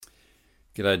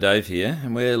G'day, Dave here,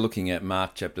 and we're looking at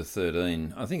Mark chapter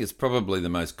 13. I think it's probably the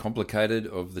most complicated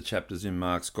of the chapters in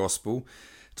Mark's Gospel.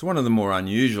 It's one of the more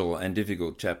unusual and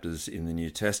difficult chapters in the New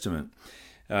Testament.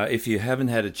 If you haven't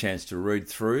had a chance to read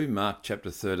through Mark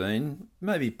chapter 13,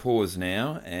 maybe pause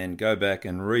now and go back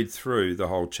and read through the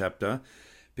whole chapter,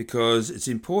 because it's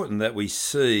important that we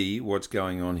see what's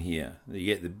going on here. You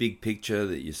get the big picture,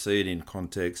 that you see it in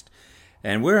context,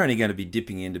 and we're only going to be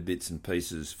dipping into bits and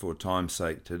pieces for time's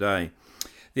sake today.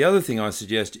 The other thing I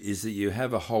suggest is that you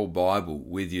have a whole Bible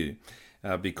with you,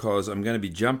 because I'm going to be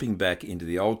jumping back into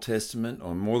the Old Testament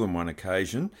on more than one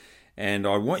occasion, and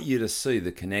I want you to see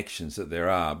the connections that there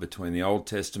are between the Old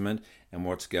Testament and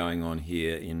what's going on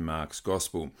here in Mark's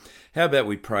Gospel. How about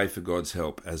we pray for God's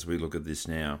help as we look at this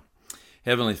now?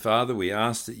 Heavenly Father, we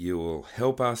ask that you will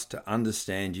help us to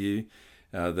understand you,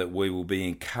 that we will be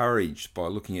encouraged by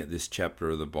looking at this chapter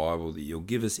of the Bible, that you'll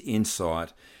give us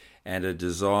insight and a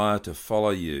desire to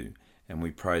follow you. And we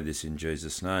pray this in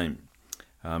Jesus' name.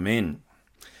 Amen.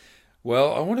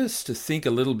 Well, I want us to think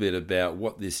a little bit about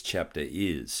what this chapter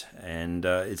is. And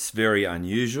it's very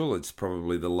unusual. It's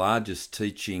probably the largest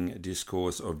teaching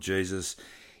discourse of Jesus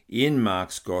in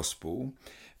Mark's Gospel.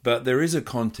 But there is a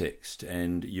context.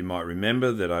 And you might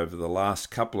remember that over the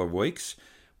last couple of weeks,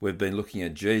 we've been looking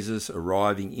at Jesus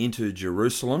arriving into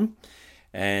Jerusalem.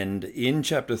 And in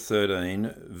chapter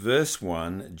 13, verse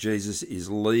 1, Jesus is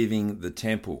leaving the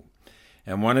temple.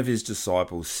 And one of his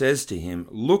disciples says to him,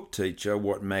 "Look, teacher,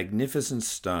 what magnificent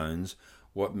stones,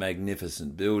 what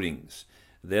magnificent buildings."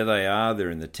 There they are, they're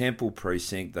in the temple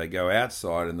precinct. They go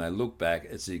outside and they look back.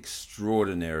 It's an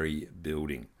extraordinary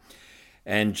building.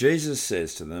 And Jesus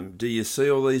says to them, "Do you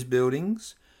see all these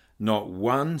buildings? Not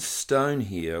one stone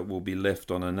here will be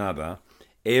left on another.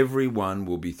 Every one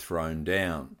will be thrown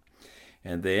down."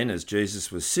 And then, as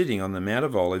Jesus was sitting on the Mount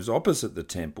of Olives opposite the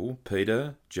temple,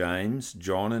 Peter, James,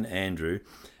 John and Andrew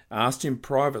asked him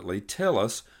privately, "Tell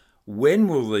us, when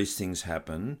will these things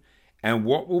happen, and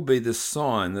what will be the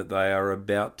sign that they are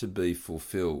about to be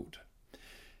fulfilled?"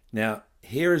 Now,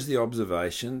 here is the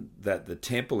observation that the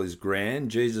temple is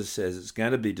grand. Jesus says it's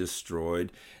going to be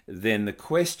destroyed. Then the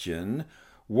question,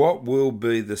 what will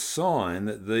be the sign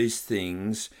that these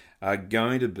things are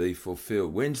going to be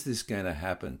fulfilled? When's this going to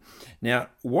happen? Now,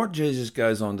 what Jesus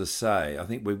goes on to say, I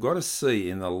think we've got to see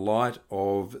in the light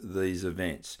of these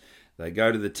events. They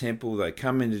go to the temple, they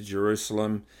come into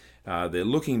Jerusalem, they're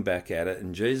looking back at it,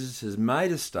 and Jesus has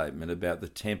made a statement about the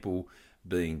temple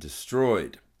being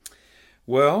destroyed.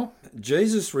 Well,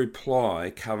 Jesus'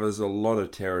 reply covers a lot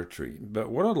of territory, but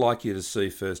what I'd like you to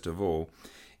see first of all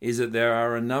is that there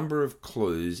are a number of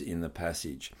clues in the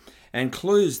passage. And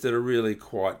clues that are really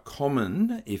quite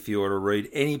common if you were to read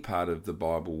any part of the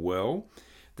Bible well.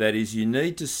 That is, you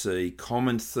need to see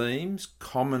common themes,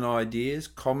 common ideas,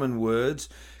 common words,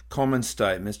 common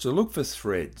statements, to look for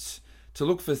threads, to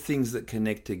look for things that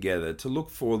connect together, to look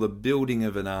for the building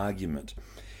of an argument.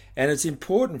 And it's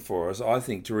important for us, I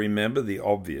think, to remember the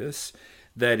obvious.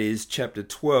 That is, chapter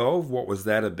 12, what was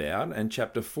that about? And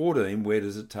chapter 14, where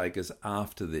does it take us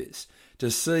after this? To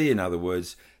see, in other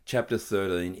words, chapter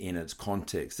 13 in its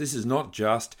context. This is not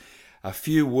just a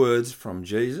few words from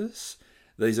Jesus.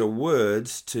 These are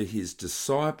words to his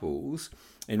disciples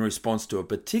in response to a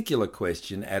particular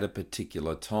question at a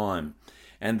particular time.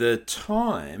 And the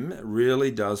time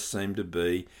really does seem to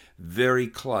be very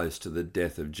close to the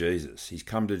death of Jesus. He's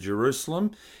come to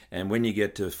Jerusalem, and when you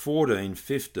get to 14,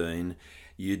 15,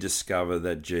 you discover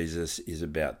that Jesus is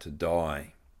about to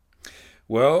die.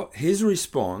 Well, his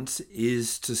response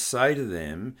is to say to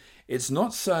them, it's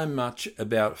not so much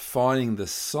about finding the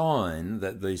sign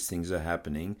that these things are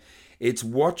happening, it's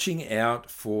watching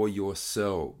out for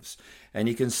yourselves. And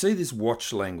you can see this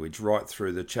watch language right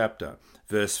through the chapter.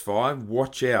 Verse 5,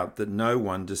 watch out that no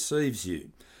one deceives you.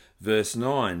 Verse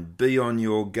 9, be on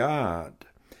your guard.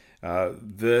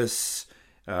 Verse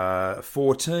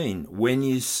 14, when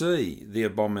you see the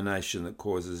abomination that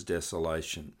causes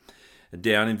desolation.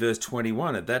 Down in verse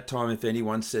 21, at that time if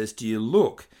anyone says to you,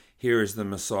 look, here is the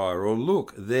Messiah, or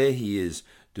look, there he is,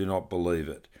 do not believe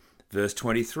it. Verse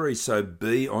 23, so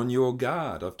be on your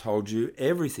guard. I've told you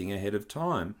everything ahead of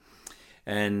time.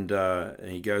 And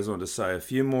he goes on to say a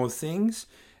few more things.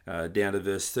 Down to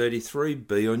verse 33,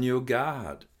 be on your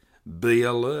guard, be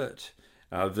alert.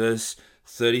 Verse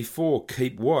 34,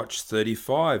 keep watch.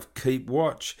 35, keep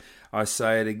watch. I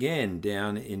say it again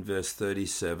down in verse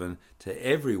 37, to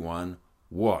everyone,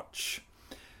 watch.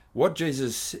 What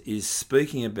Jesus is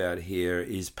speaking about here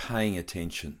is paying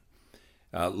attention,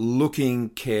 looking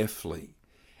carefully.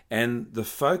 And the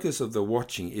focus of the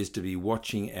watching is to be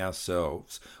watching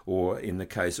ourselves, or in the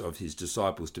case of his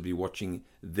disciples, to be watching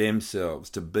themselves,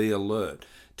 to be alert,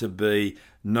 to be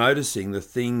noticing the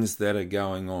things that are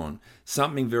going on.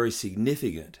 Something very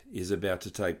significant is about to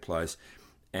take place,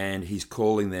 and he's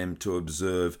calling them to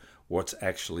observe what's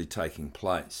actually taking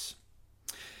place.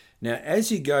 Now,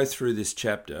 as you go through this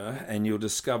chapter, and you'll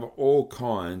discover all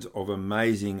kinds of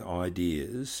amazing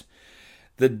ideas,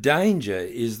 the danger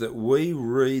is that we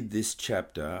read this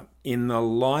chapter in the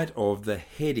light of the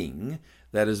heading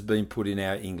that has been put in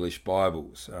our English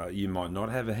Bibles. You might not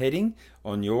have a heading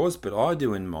on yours, but I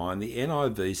do in mine. The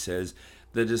NIV says,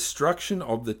 "The destruction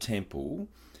of the temple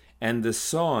and the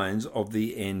signs of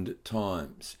the end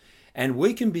times." And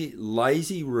we can be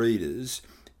lazy readers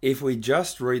if we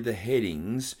just read the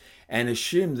headings and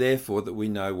assume, therefore, that we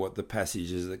know what the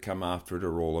passages that come after it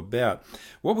are all about.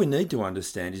 What we need to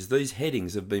understand is these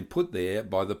headings have been put there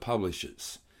by the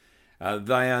publishers.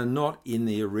 They are not in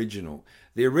the original.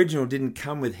 The original didn't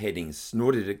come with headings,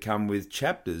 nor did it come with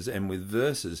chapters and with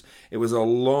verses. It was a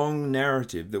long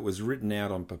narrative that was written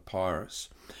out on papyrus.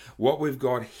 What we've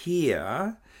got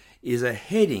here is a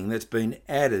heading that's been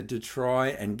added to try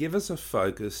and give us a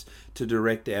focus to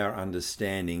direct our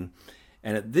understanding.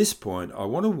 And at this point, I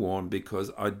want to warn, because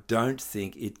I don't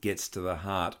think it gets to the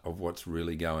heart of what's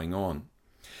really going on.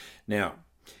 Now,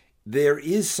 there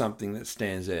is something that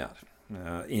stands out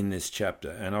in this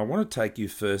chapter, and I want to take you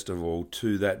first of all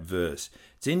to that verse.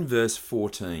 It's in verse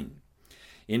 14.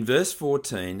 In verse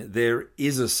 14, there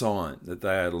is a sign that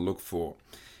they are to look for.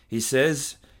 He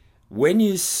says, "When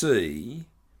you see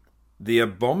the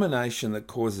abomination that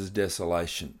causes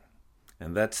desolation,"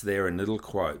 and that's there in little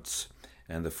quotes.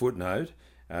 And the footnote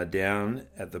down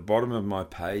at the bottom of my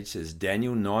page says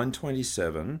Daniel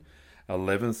 9:27,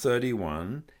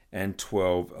 11:31, and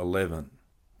 12:11.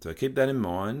 So keep that in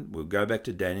mind. We'll go back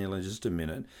to Daniel in just a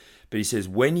minute. But he says,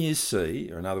 when you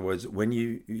see, or in other words, when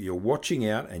you're watching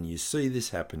out and you see this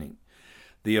happening,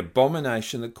 the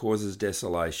abomination that causes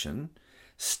desolation,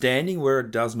 standing where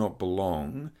it does not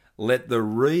belong, let the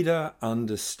reader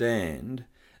understand.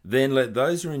 Then let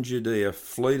those who are in Judea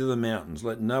flee to the mountains.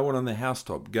 Let no one on the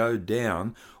housetop go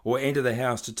down or enter the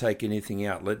house to take anything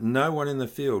out. Let no one in the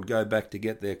field go back to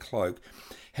get their cloak.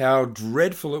 How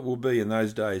dreadful it will be in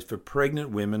those days for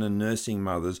pregnant women and nursing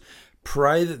mothers.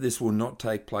 Pray that this will not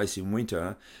take place in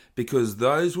winter, because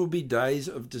those will be days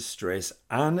of distress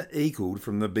unequaled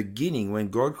from the beginning when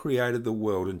God created the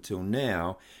world until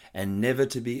now, and never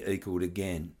to be equaled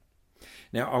again.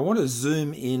 Now, I want to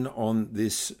zoom in on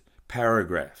this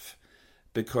paragraph,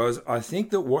 because I think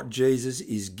that what Jesus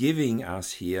is giving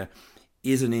us here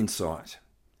is an insight.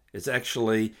 It's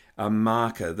actually a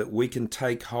marker that we can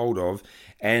take hold of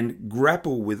and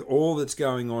grapple with all that's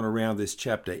going on around this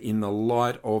chapter in the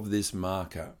light of this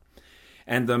marker.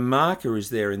 And the marker is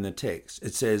there in the text.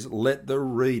 It says, let the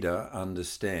reader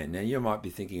understand. Now, you might be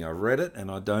thinking, I've read it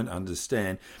and I don't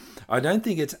understand. I don't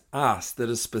think it's us that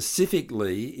are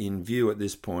specifically in view at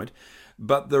this point,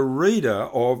 but the reader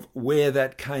of where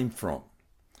that came from.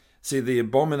 See, the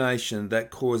abomination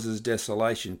that causes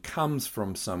desolation comes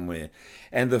from somewhere.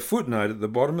 And the footnote at the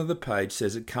bottom of the page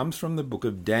says it comes from the book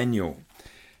of Daniel,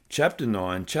 chapter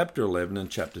 9, chapter 11, and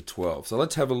chapter 12. So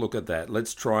let's have a look at that.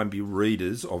 Let's try and be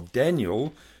readers of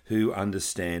Daniel who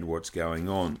understand what's going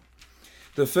on.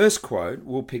 The first quote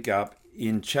we'll pick up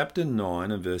in chapter 9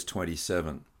 and verse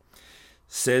 27.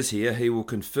 Says here, he will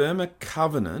confirm a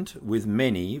covenant with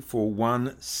many for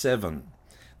 1/7.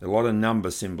 A lot of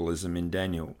number symbolism in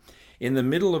Daniel. In the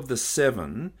middle of the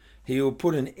 7, he will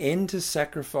put an end to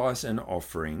sacrifice and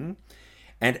offering,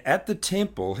 and at the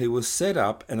temple he will set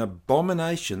up an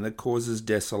abomination that causes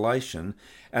desolation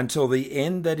until the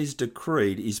end that is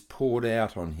decreed is poured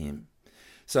out on him.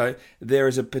 So there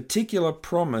is a particular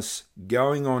promise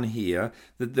going on here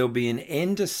that there'll be an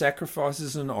end to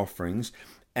sacrifices and offerings,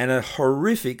 and a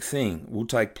horrific thing will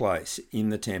take place in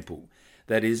the temple.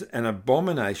 That is, an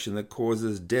abomination that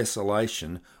causes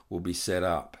desolation will be set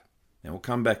up. Now, we'll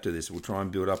come back to this. We'll try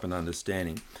and build up an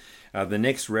understanding. The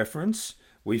next reference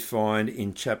we find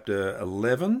in chapter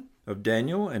 11 of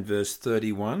Daniel and verse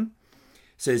 31. It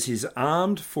says, his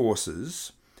armed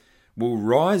forces will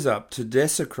rise up to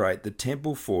desecrate the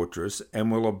temple fortress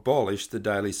and will abolish the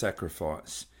daily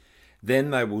sacrifice.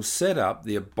 Then they will set up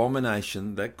the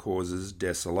abomination that causes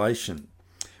desolation.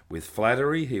 With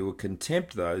flattery, he will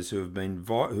contempt those who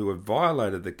have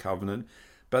violated the covenant,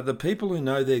 but the people who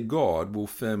know their God will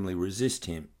firmly resist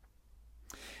him.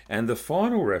 And the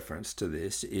final reference to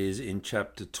this is in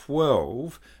chapter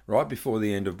 12, right before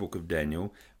the end of book of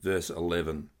Daniel, verse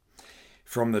 11.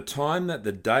 From the time that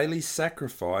the daily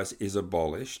sacrifice is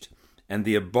abolished and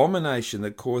the abomination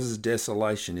that causes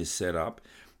desolation is set up,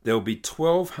 there will be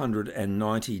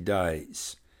 1290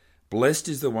 days. Blessed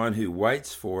is the one who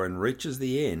waits for and reaches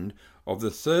the end of the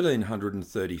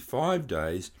 1335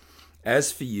 days.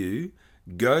 As for you,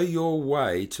 go your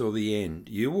way till the end.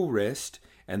 You will rest,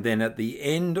 and then at the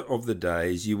end of the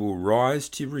days you will rise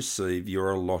to receive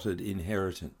your allotted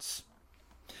inheritance.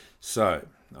 So,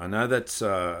 I know that's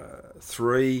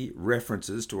 3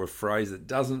 references to a phrase that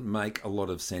doesn't make a lot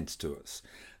of sense to us.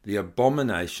 The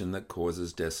abomination that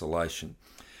causes desolation.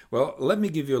 Well, let me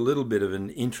give you a little bit of an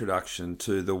introduction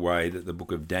to the way that the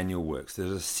book of Daniel works. There's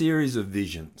a series of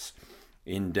visions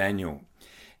in Daniel.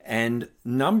 And a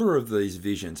number of these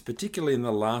visions, particularly in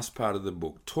the last part of the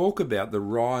book, talk about the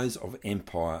rise of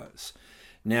empires.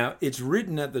 Now, it's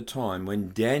written at the time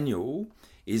when Daniel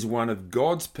is one of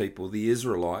God's people, the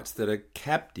Israelites, that are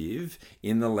captive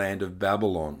in the land of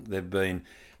Babylon. They've been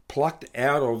plucked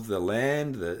out of the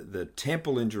land. The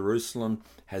temple in Jerusalem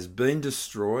has been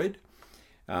destroyed.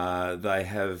 They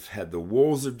have had the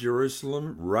walls of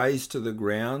Jerusalem razed to the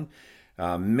ground.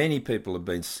 Many people have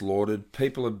been slaughtered.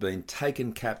 People have been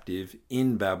taken captive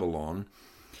in Babylon.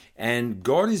 And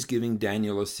God is giving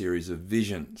Daniel a series of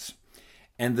visions.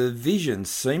 And the visions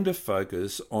seem to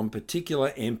focus on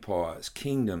particular empires,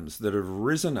 kingdoms that have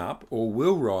risen up or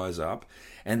will rise up,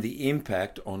 and the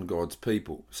impact on God's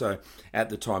people. So at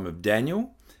the time of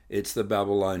Daniel, it's the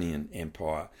Babylonian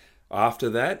Empire.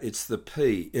 After that, it's the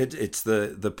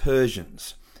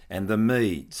Persians and the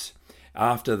Medes.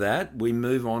 After that, we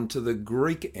move on to the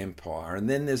Greek Empire, and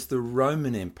then there's the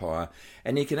Roman Empire.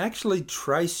 And you can actually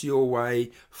trace your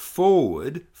way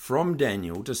forward from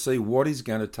Daniel to see what is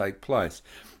going to take place.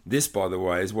 This, by the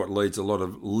way, is what leads a lot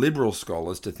of liberal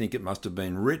scholars to think it must have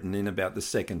been written in about the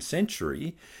 2nd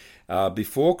century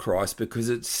before Christ, because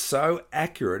it's so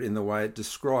accurate in the way it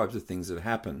describes the things that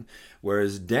happen,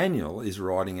 whereas Daniel is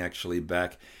writing actually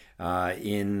back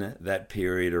in that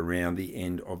period around the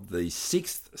end of the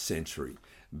 6th century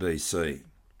BC.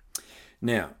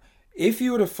 Now, if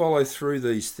you were to follow through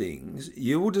these things,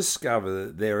 you will discover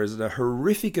that there is a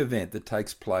horrific event that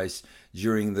takes place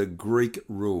during the Greek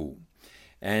rule.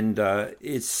 And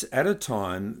it's at a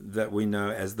time that we know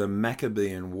as the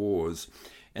Maccabean Wars.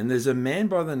 And there's a man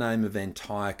by the name of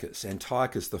Antiochus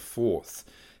IV,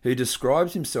 who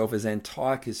describes himself as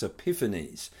Antiochus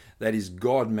Epiphanes, that is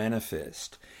God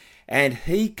manifest. And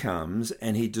he comes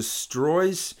and he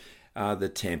destroys the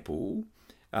temple,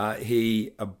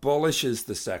 he abolishes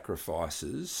the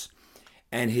sacrifices,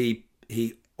 and he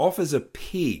offers a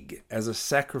pig as a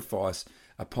sacrifice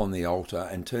upon the altar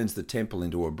and turns the temple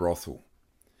into a brothel.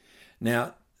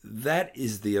 Now, that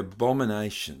is the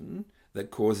abomination that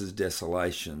causes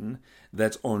desolation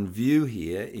that's on view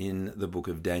here in the book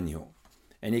of Daniel.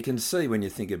 And you can see when you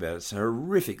think about it, it's a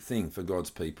horrific thing for God's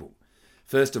people.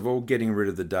 First of all, getting rid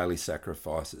of the daily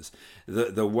sacrifices,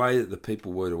 the way that the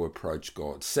people were to approach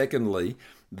God. Secondly,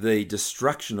 the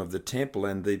destruction of the temple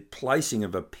and the placing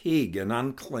of a pig, an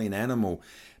unclean animal,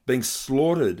 being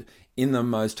slaughtered in the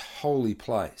most holy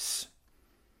place.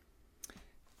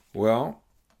 Well,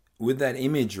 with that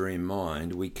imagery in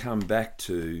mind, we come back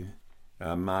to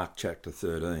Mark chapter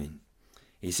 13.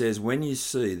 He says, when you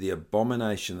see the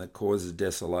abomination that causes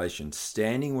desolation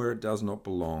standing where it does not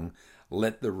belong,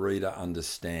 let the reader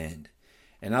understand.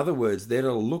 In other words, they're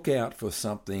to look out for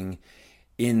something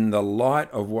in the light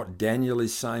of what Daniel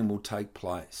is saying will take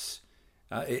place.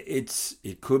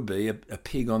 It could be a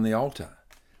pig on the altar.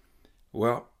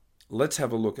 Well, let's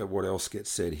have a look at what else gets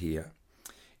said here.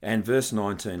 And verse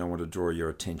 19, I want to draw your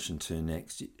attention to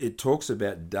next. It talks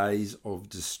about days of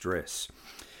distress.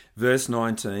 Verse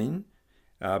 19,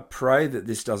 pray that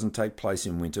this doesn't take place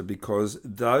in winter, because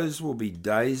those will be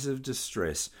days of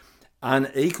distress,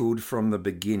 unequaled from the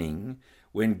beginning,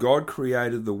 when God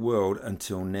created the world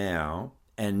until now,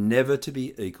 and never to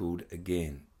be equaled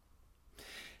again.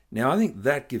 Now, I think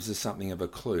that gives us something of a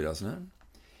clue, doesn't it?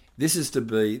 This is to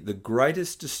be the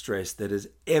greatest distress that has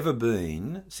ever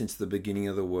been since the beginning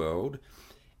of the world,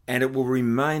 and it will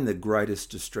remain the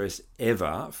greatest distress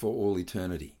ever for all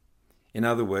eternity. In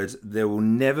other words, there will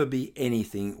never be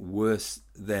anything worse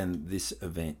than this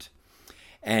event.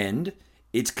 And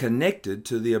it's connected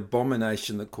to the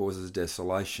abomination that causes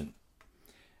desolation.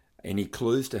 Any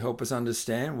clues to help us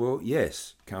understand? Well,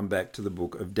 yes, come back to the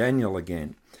book of Daniel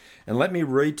again. And let me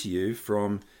read to you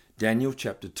from Daniel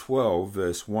chapter 12,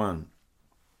 verse 1.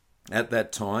 At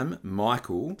that time,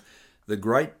 Michael, the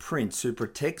great prince who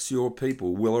protects your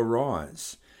people, will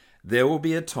arise. There will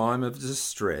be a time of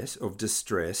distress,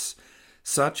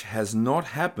 such has not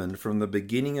happened from the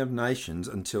beginning of nations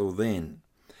until then.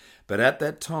 But at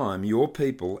that time, your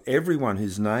people, everyone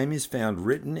whose name is found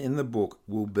written in the book,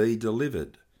 will be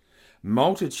delivered.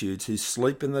 Multitudes who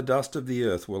sleep in the dust of the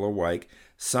earth will awake,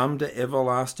 some to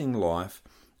everlasting life,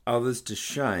 others to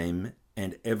shame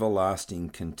and everlasting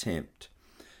contempt.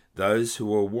 Those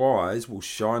who are wise will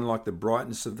shine like the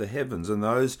brightness of the heavens, and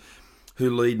those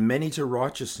who lead many to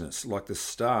righteousness like the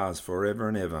stars forever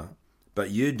and ever.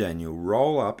 But you, Daniel,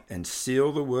 roll up and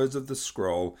seal the words of the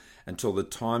scroll until the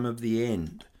time of the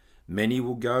end. Many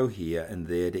will go here and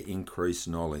there to increase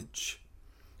knowledge.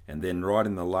 And then right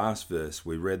in the last verse,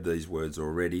 we read these words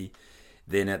already.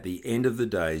 Then at the end of the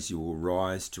days you will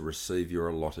rise to receive your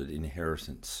allotted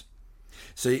inheritance.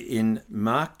 See, in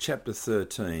Mark chapter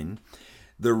 13,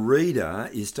 the reader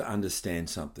is to understand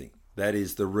something. That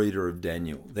is the reader of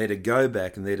Daniel. They're to go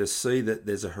back and they're to see that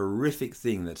there's a horrific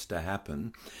thing that's to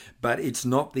happen, but it's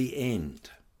not the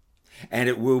end. And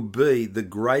it will be the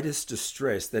greatest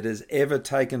distress that has ever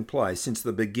taken place since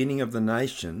the beginning of the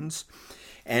nations.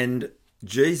 And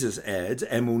Jesus adds,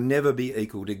 and will never be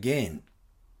equaled again.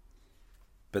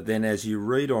 But then as you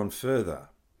read on further,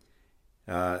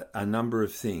 a number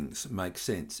of things make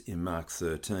sense in Mark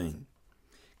 13.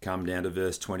 Come down to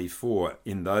verse 24.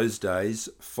 In those days,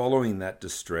 following that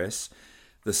distress,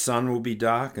 the sun will be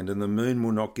darkened and the moon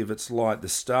will not give its light. The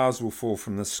stars will fall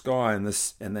from the sky and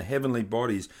the heavenly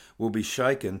bodies will be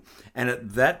shaken. And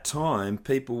at that time,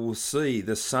 people will see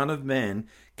the Son of Man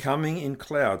coming in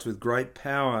clouds with great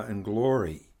power and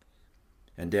glory.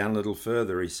 And down a little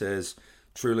further, he says,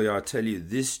 truly I tell you,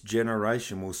 this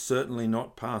generation will certainly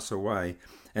not pass away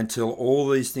until all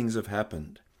these things have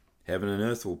happened. Heaven and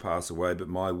earth will pass away, but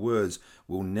my words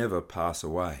will never pass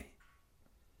away.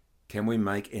 Can we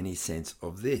make any sense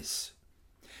of this?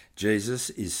 Jesus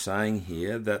is saying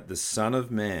here that the Son of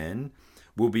Man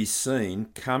will be seen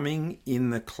coming in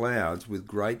the clouds with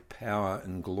great power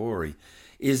and glory.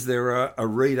 Is there a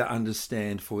reader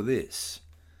understand for this?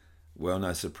 Well,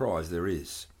 no surprise, there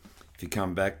is. If you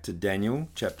come back to Daniel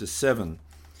chapter 7,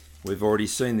 we've already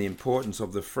seen the importance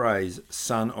of the phrase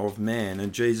Son of Man,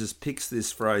 and Jesus picks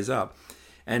this phrase up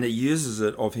and he uses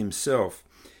it of himself.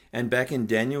 And back in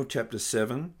Daniel chapter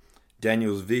 7,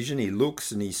 Daniel's vision, he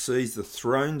looks and he sees the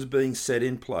thrones being set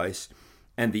in place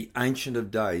and the Ancient of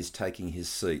Days taking his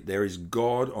seat. There is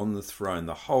God on the throne,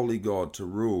 the holy God to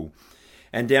rule.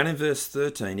 And down in verse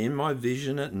 13, in my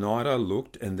vision at night I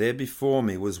looked, and there before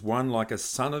me was one like a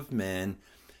son of man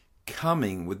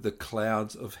coming with the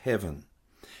clouds of heaven.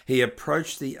 He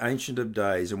approached the Ancient of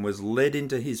Days and was led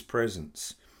into his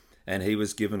presence. And he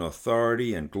was given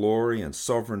authority and glory and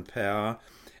sovereign power,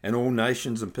 and all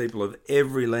nations and people of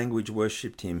every language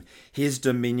worshipped him. His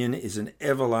dominion is an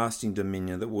everlasting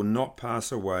dominion that will not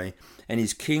pass away, and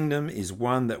his kingdom is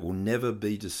one that will never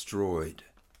be destroyed.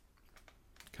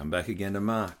 Come back again to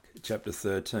Mark chapter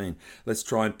 13. Let's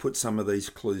try and put some of these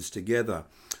clues together.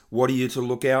 What are you to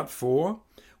look out for?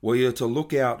 Well, you're to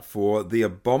look out for the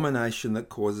abomination that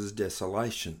causes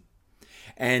desolation.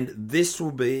 And this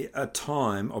will be a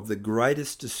time of the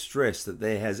greatest distress that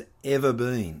there has ever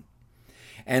been.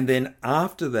 And then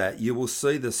after that, you will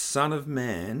see the Son of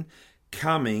Man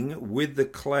coming with the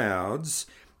clouds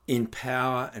in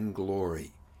power and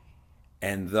glory.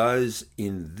 And those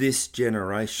in this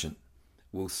generation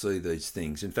will see these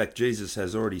things. In fact, Jesus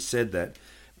has already said that.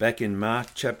 Back in Mark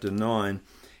chapter 9,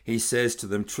 he says to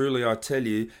them, truly I tell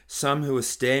you, some who are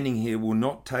standing here will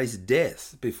not taste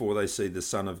death before they see the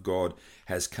Son of God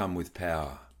has come with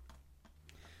power.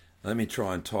 Let me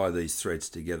try and tie these threads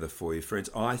together for you, friends.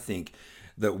 I think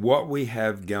that what we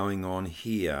have going on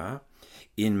here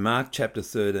in Mark chapter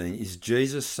 13 is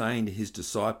Jesus saying to his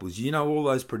disciples, you know all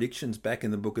those predictions back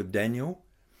in the book of Daniel?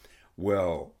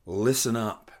 Well, listen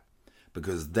up,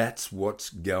 because that's what's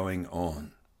going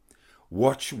on.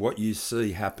 Watch what you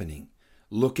see happening.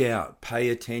 Look out, pay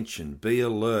attention, be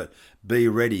alert, be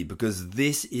ready, because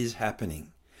this is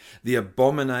happening. The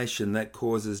abomination that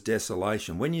causes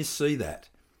desolation. When you see that,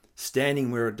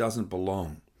 standing where it doesn't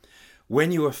belong,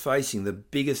 when you are facing the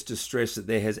biggest distress that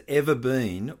there has ever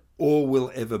been or will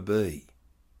ever be.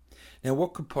 Now,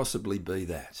 what could possibly be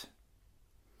that?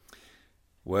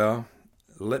 Well,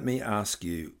 let me ask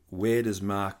you, where does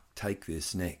Mark take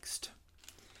this next?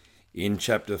 In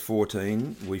chapter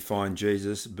 14, we find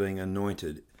Jesus being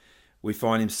anointed. We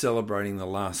find him celebrating the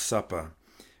Last Supper.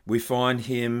 We find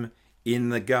him in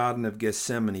the Garden of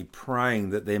Gethsemane praying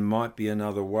that there might be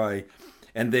another way.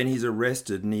 And then he's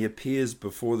arrested and he appears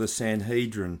before the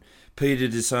Sanhedrin. Peter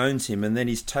disowns him and then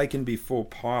he's taken before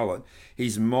Pilate.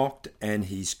 He's mocked and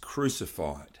he's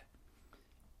crucified.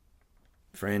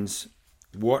 Friends,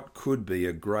 what could be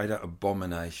a greater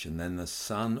abomination than the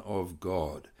Son of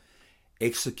God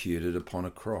executed upon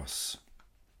a cross.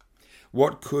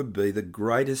 What could be the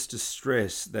greatest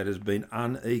distress that has been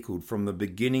unequalled from the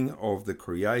beginning of the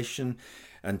creation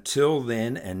until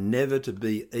then and never to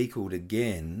be equalled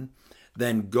again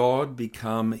than God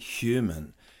become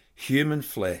human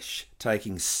flesh,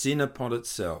 taking sin upon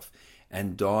itself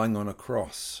and dying on a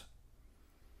cross?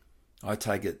 I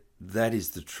take it that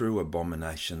is the true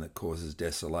abomination that causes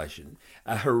desolation.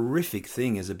 A horrific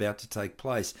thing is about to take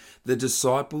place. The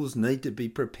disciples need to be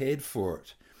prepared for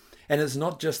it. And it's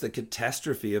not just the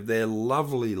catastrophe of their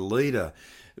lovely leader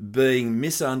being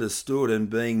misunderstood and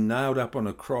being nailed up on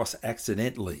a cross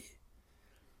accidentally.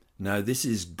 No, this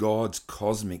is God's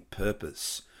cosmic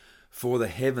purpose for the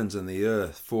heavens and the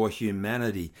earth, for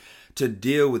humanity, to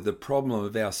deal with the problem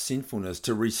of our sinfulness,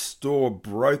 to restore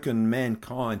broken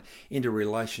mankind into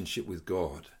relationship with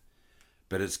God.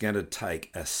 But it's going to take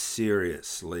a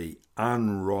seriously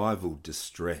unrivaled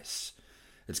distress.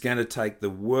 It's going to take the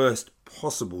worst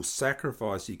possible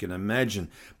sacrifice you can imagine,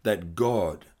 that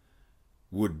God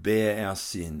would bear our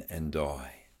sin and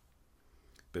die.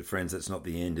 But friends, that's not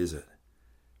the end, is it?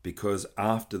 Because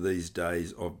after these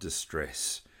days of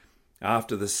distress,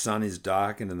 after the sun is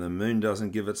darkened and the moon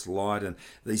doesn't give its light, and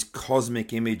these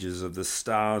cosmic images of the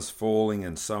stars falling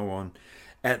and so on,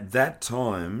 at that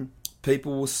time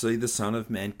people will see the Son of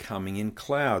Man coming in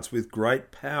clouds with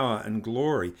great power and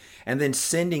glory, and then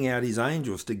sending out his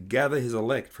angels to gather his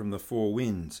elect from the four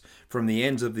winds, from the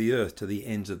ends of the earth to the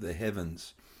ends of the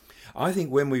heavens. I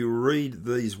think when we read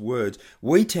these words,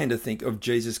 we tend to think of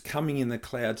Jesus coming in the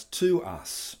clouds to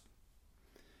us.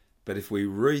 But if we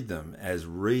read them as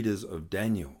readers of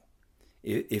Daniel,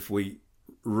 if we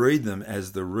read them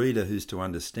as the reader who's to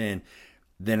understand,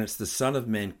 then it's the Son of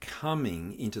Man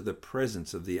coming into the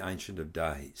presence of the Ancient of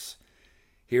Days.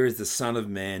 Here is the Son of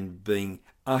Man being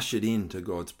ushered into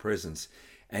God's presence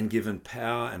and given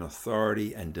power and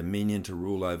authority and dominion to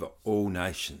rule over all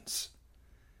nations.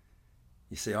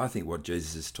 You see, I think what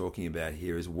Jesus is talking about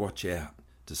here is watch out,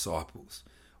 disciples.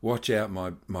 Watch out,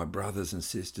 my brothers and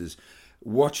sisters.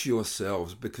 Watch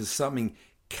yourselves, because something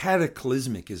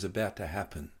cataclysmic is about to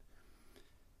happen.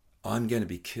 I'm going to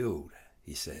be killed,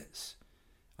 he says.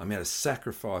 I'm going to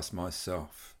sacrifice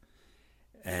myself,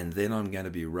 and then I'm going to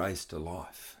be raised to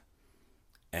life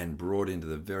and brought into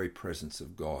the very presence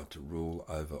of God to rule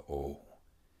over all.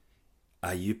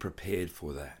 Are you prepared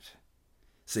for that?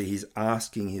 See, he's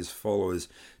asking his followers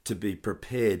to be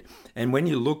prepared. And when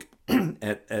you look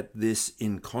at this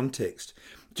in context,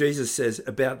 Jesus says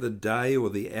about the day or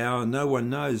the hour, no one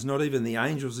knows, not even the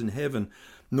angels in heaven,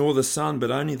 nor the Son,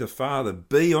 but only the Father.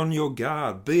 Be on your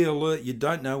guard, be alert. You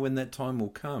don't know when that time will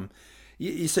come.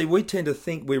 You see, we tend to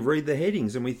think, we read the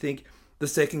headings and we think the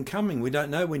second coming. We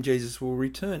don't know when Jesus will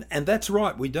return. And that's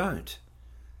right, we don't.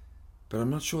 But I'm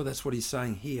not sure that's what he's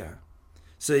saying here.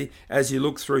 See, as you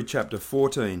look through chapter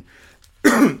 14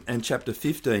 and chapter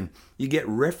 15, you get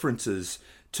references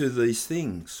to these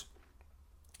things.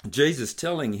 Jesus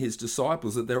telling his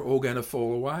disciples that they're all going to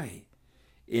fall away.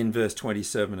 In verse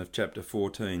 27 of chapter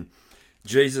 14,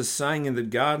 Jesus saying in the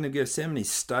Garden of Gethsemane,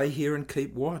 stay here and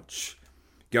keep watch.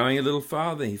 Going a little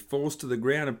farther, he falls to the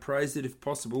ground and prays that if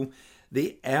possible,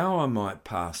 the hour might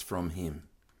pass from him.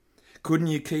 Couldn't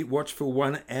you keep watch for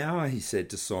 1 hour, he said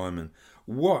to Simon.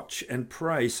 Watch and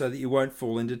pray so that you won't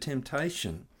fall into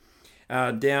temptation.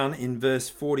 Down in verse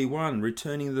 41,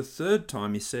 returning the third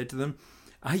time, he said to them,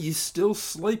 are you still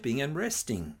sleeping and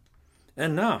resting?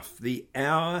 Enough, the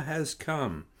hour has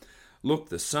come. Look,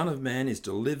 the Son of Man is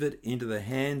delivered into the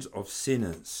hands of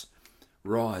sinners.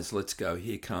 Rise, let's go,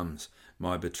 here comes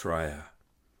my betrayer.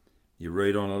 You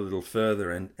read on a little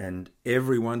further, and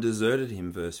everyone deserted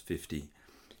him, verse 50.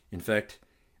 In fact,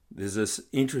 there's this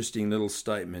interesting little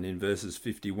statement in verses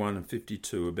 51 and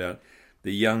 52 about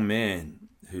the young man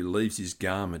who leaves his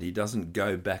garment. He doesn't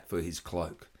go back for his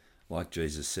cloak, like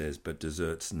Jesus says, but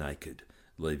deserts naked,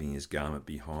 leaving his garment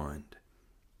behind.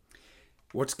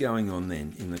 What's going on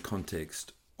then in the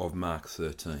context of Mark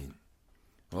 13?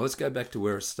 Well, let's go back to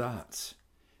where it starts.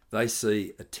 They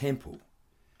see a temple,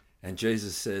 and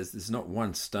Jesus says there's not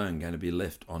one stone going to be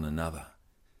left on another.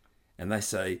 And they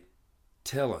say,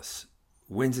 tell us,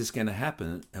 when's this going to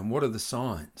happen, and what are the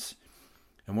signs?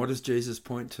 And what does Jesus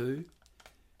point to?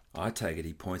 I take it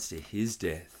he points to his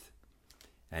death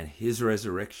and his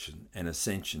resurrection and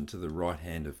ascension to the right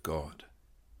hand of God.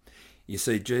 You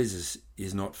see, Jesus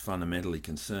is not fundamentally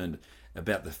concerned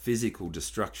about the physical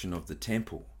destruction of the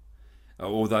temple,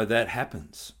 although that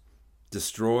happens.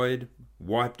 Destroyed,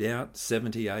 wiped out,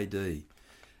 70 AD.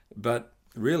 But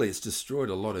really it's destroyed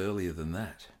a lot earlier than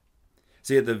that.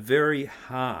 See, at the very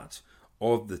heart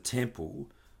of the temple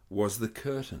was the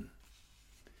curtain.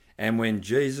 And when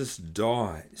Jesus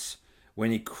dies,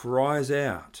 when he cries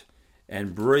out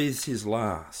and breathes his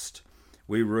last,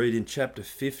 we read in chapter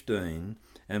 15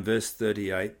 and verse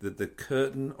 38 that the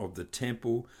curtain of the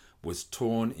temple was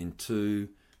torn in two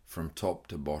from top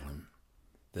to bottom.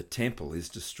 The temple is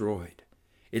destroyed.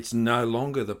 It's no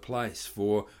longer the place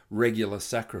for regular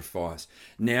sacrifice.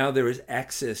 Now there is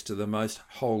access to the most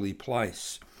holy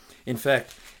place. In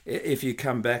fact, if you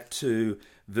come back to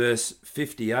verse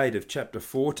 58 of chapter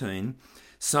 14,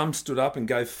 some stood up and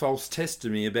gave false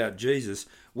testimony about Jesus.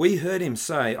 We heard him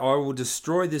say, I will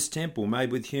destroy this temple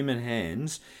made with human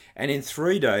hands, and in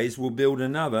 3 days will build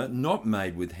another not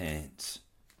made with hands.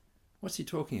 What's he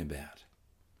talking about?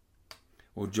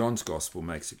 Well, John's Gospel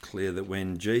makes it clear that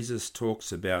when Jesus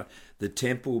talks about the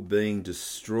temple being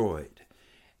destroyed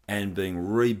and being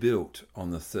rebuilt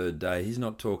on the 3rd day, he's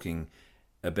not talking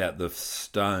about the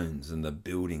stones and the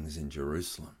buildings in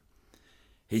Jerusalem.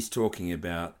 He's talking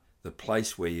about the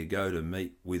place where you go to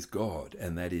meet with God,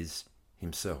 and that is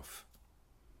himself.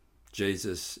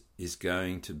 Jesus is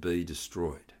going to be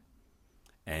destroyed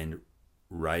and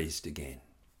raised again.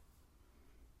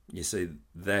 You see,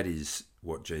 that is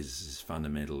what Jesus is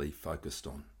fundamentally focused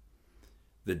on.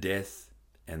 The death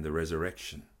and the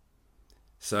resurrection.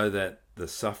 So that the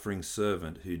suffering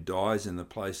servant who dies in the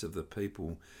place of the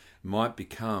people might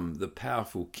become the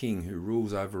powerful king who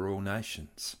rules over all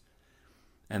nations.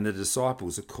 And the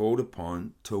disciples are called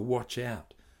upon to watch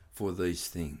out for these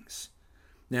things.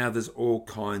 Now, there's all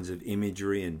kinds of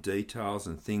imagery and details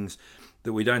and things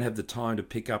that we don't have the time to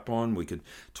pick up on. We could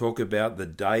talk about the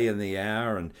day and the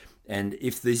hour, and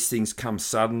if these things come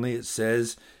suddenly, it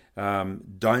says,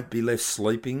 don't be left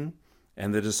sleeping,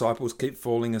 and the disciples keep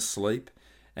falling asleep.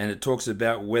 And it talks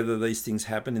about whether these things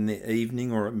happen in the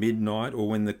evening or at midnight, or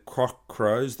when the cock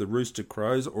crows, the rooster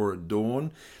crows, or at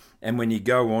dawn. And when you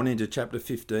go on into chapter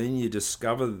 15, you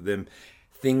discover them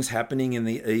things happening in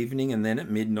the evening, and then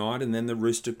at midnight, and then the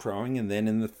rooster crowing, and then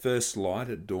in the first light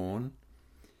at dawn.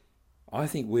 I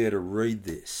think we are to read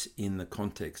this in the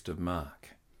context of Mark,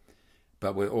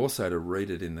 but we're also to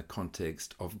read it in the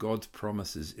context of God's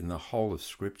promises in the whole of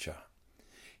Scripture.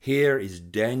 Here is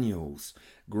Daniel's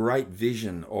great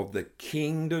vision of the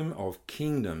kingdom of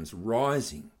kingdoms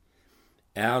rising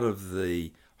out of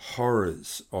the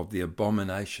horrors of the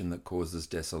abomination that causes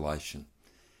desolation.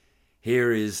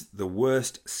 Here is the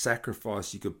worst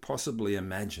sacrifice you could possibly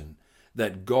imagine,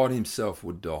 that God himself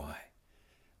would die,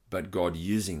 but God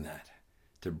using that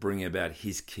to bring about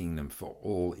his kingdom for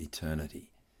all eternity.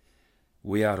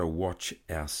 We are to watch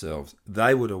ourselves.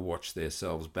 They were to watch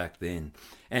themselves back then.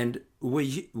 And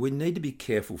we need to be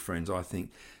careful, friends, I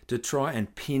think, to try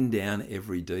and pin down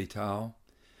every detail.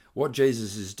 What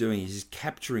Jesus is doing is he's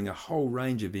capturing a whole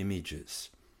range of images,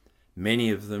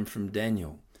 many of them from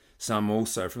Daniel, some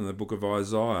also from the book of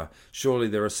Isaiah. Surely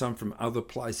there are some from other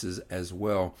places as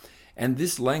well. And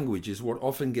this language is what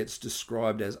often gets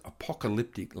described as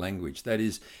apocalyptic language. That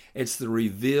is, it's the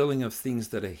revealing of things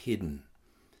that are hidden.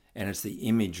 And it's the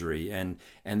imagery and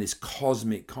this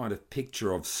cosmic kind of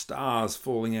picture of stars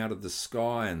falling out of the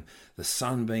sky and the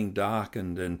sun being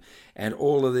darkened and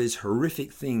all of these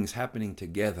horrific things happening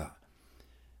together,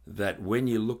 that when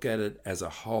you look at it as a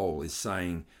whole is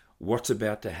saying what's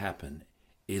about to happen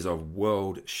is of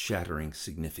world-shattering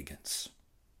significance.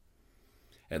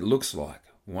 It looks like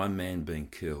one man being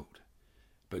killed,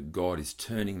 but God is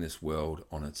turning this world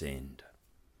on its end.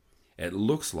 It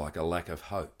looks like a lack of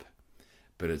hope,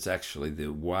 but it's actually the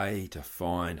way to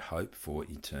find hope for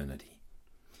eternity.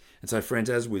 And so, friends,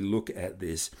 as we look at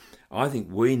this, I think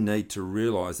we need to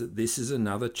realise that this is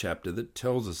another chapter that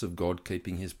tells us of God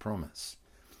keeping his promise.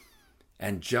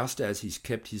 And just as he's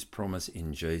kept his promise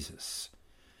in Jesus,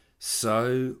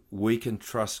 so we can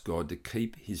trust God to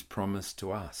keep his promise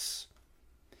to us.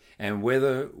 And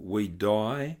whether we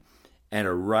die and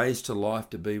are raised to life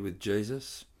to be with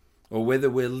Jesus, or whether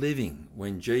we're living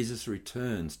when Jesus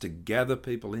returns to gather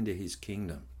people into his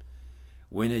kingdom,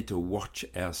 we need to watch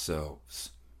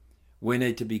ourselves. We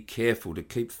need to be careful to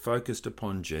keep focused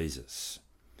upon Jesus.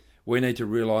 We need to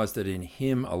realise that in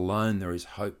him alone there is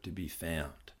hope to be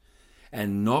found,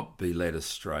 and not be led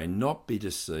astray, not be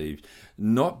deceived,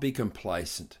 not be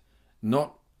complacent,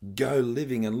 not go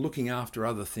living and looking after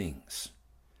other things,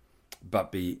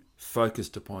 but be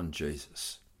focused upon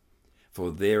Jesus,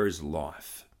 for there is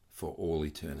life for all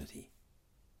eternity.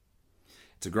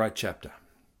 It's a great chapter.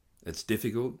 It's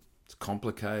difficult, it's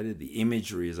complicated, the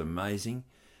imagery is amazing,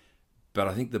 but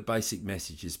I think the basic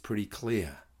message is pretty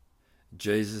clear.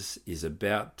 Jesus is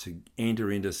about to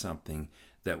enter into something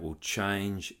that will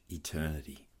change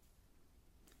eternity.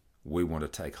 We want to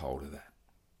take hold of that.